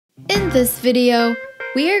In this video,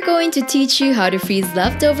 we are going to teach you how to freeze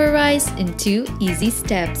leftover rice in 2 easy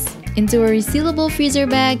steps. Into a resealable freezer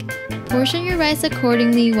bag, portion your rice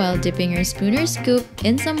accordingly while dipping your spoon or scoop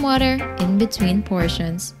in some water in between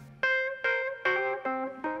portions.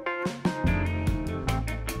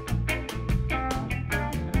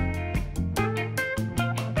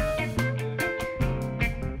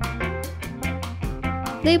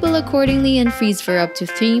 Label accordingly and freeze for up to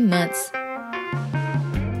 3 months.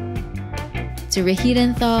 To reheat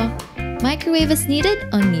and thaw, microwave as needed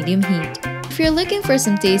on medium heat. If you're looking for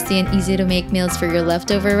some tasty and easy to make meals for your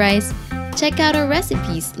leftover rice, check out our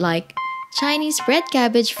recipes like Chinese red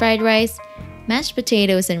cabbage fried rice, mashed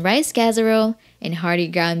potatoes and rice casserole, and hearty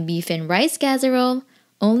ground beef and rice casserole,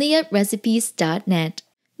 only at recipes.net.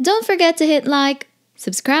 Don't forget to hit like,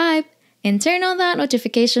 subscribe, and turn on that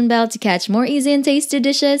notification bell to catch more easy and tasty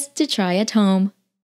dishes to try at home.